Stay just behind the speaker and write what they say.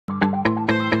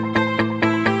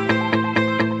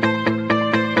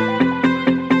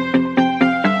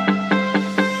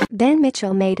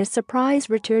Mitchell made a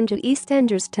surprise return to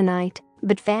EastEnders tonight,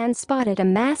 but fans spotted a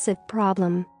massive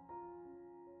problem.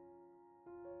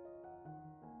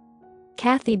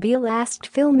 Kathy Beale asked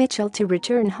Phil Mitchell to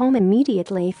return home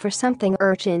immediately for something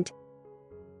urgent.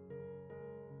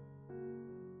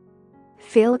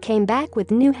 Phil came back with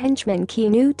new henchman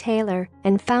Keanu Taylor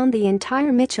and found the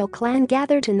entire Mitchell clan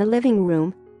gathered in the living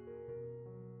room.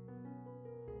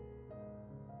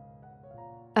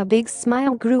 A big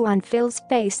smile grew on Phil's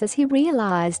face as he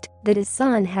realized that his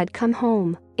son had come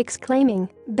home, exclaiming,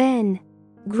 "Ben!"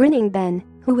 Grinning Ben,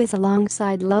 who is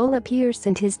alongside Lola Pierce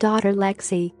and his daughter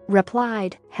Lexi,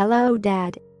 replied, "Hello,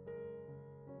 Dad."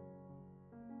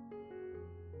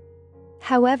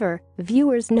 However,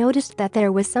 viewers noticed that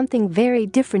there was something very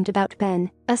different about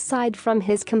Ben, aside from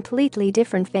his completely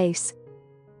different face.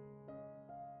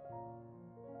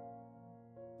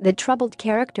 The troubled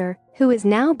character, who is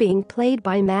now being played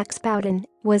by Max Bowden,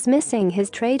 was missing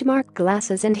his trademark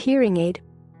glasses and hearing aid.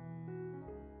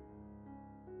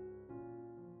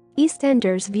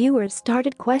 EastEnders viewers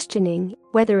started questioning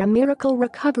whether a miracle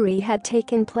recovery had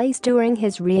taken place during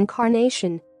his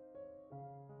reincarnation.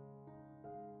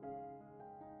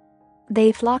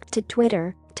 They flocked to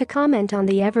Twitter to comment on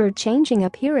the ever-changing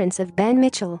appearance of Ben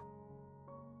Mitchell.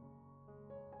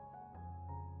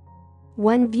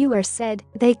 One viewer said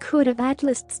they could have at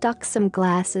least stuck some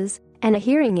glasses and a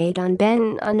hearing aid on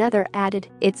Ben. Another added,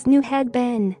 "It's new head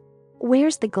Ben.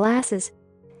 Where's the glasses?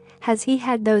 Has he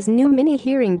had those new mini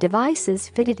hearing devices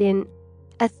fitted in?"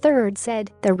 A third said,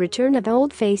 "The return of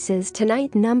old faces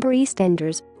tonight. Number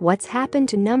EastEnders, what's happened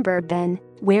to number Ben?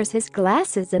 Where's his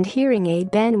glasses and hearing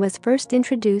aid?" Ben was first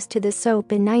introduced to the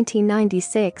soap in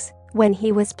 1996 when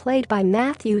he was played by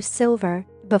Matthew Silver,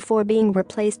 before being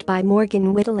replaced by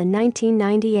Morgan Whittle in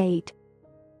 1998.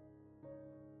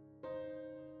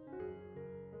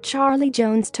 Charlie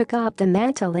Jones took up the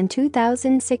mantle in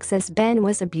 2006 as Ben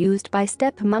was abused by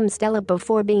stepmom Stella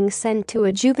before being sent to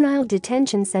a juvenile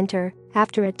detention center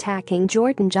after attacking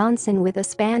Jordan Johnson with a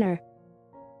spanner.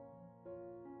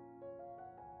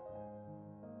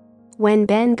 When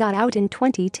Ben got out in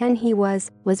 2010, he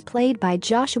was played by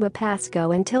Joshua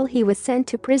Pascoe until he was sent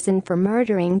to prison for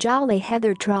murdering Jolly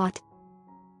Heather Trott.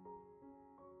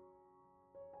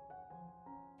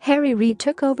 Harry Reid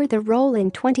took over the role in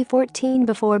 2014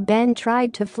 before Ben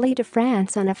tried to flee to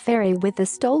France on a ferry with the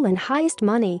stolen heist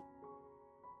money.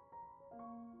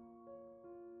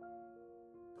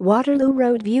 Waterloo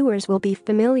Road viewers will be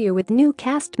familiar with new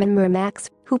cast member Max,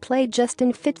 who played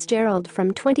Justin Fitzgerald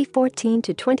from 2014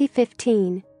 to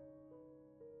 2015.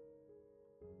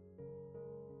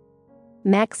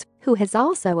 Max, who has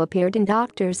also appeared in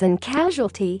Doctors and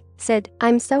Casualty, said,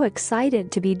 "I'm so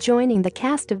excited to be joining the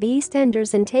cast of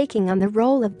EastEnders and taking on the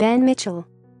role of Ben Mitchell.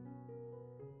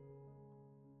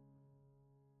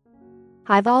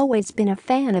 I've always been a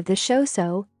fan of the show,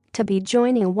 so to be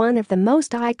joining one of the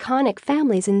most iconic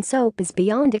families in soap is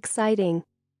beyond exciting.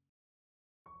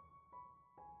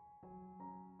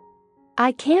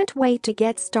 I can't wait to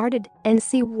get started and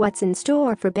see what's in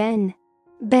store for Ben.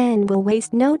 Ben will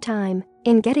waste no time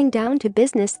in getting down to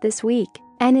business this week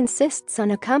and insists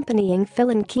on accompanying Phil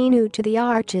and Keanu to the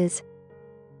Arches."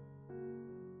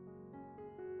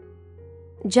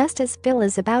 Just as Phil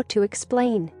is about to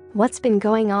explain what's been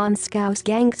going on, Scouse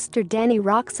gangster Danny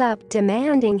rocks up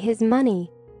demanding his money.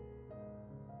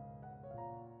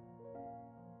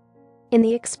 In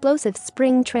the explosive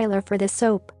spring trailer for the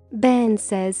soap, Ben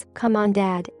says, "Come on,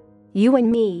 Dad. You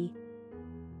and me.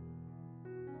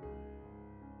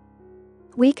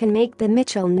 We can make the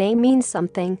Mitchell name mean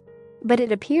something." But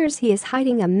it appears he is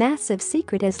hiding a massive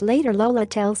secret as later Lola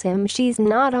tells him she's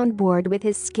not on board with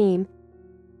his scheme.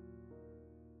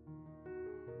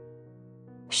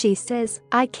 She says,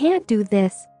 "I can't do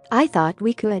this. I thought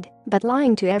we could, but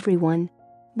lying to everyone.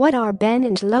 What are Ben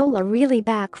and Lola really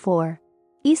back for?"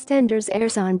 EastEnders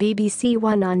airs on BBC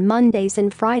One on Mondays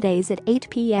and Fridays at 8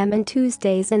 p.m. and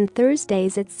Tuesdays and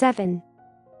Thursdays at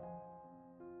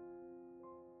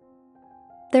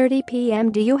 7:30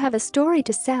 p.m. Do you have a story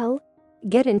to sell?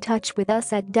 Get in touch with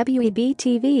us at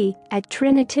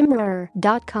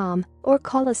webtv@trinitymirror.com or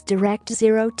call us direct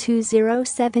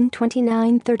 0207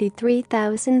 29 33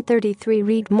 033.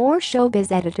 Read more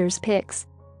Showbiz Editors picks.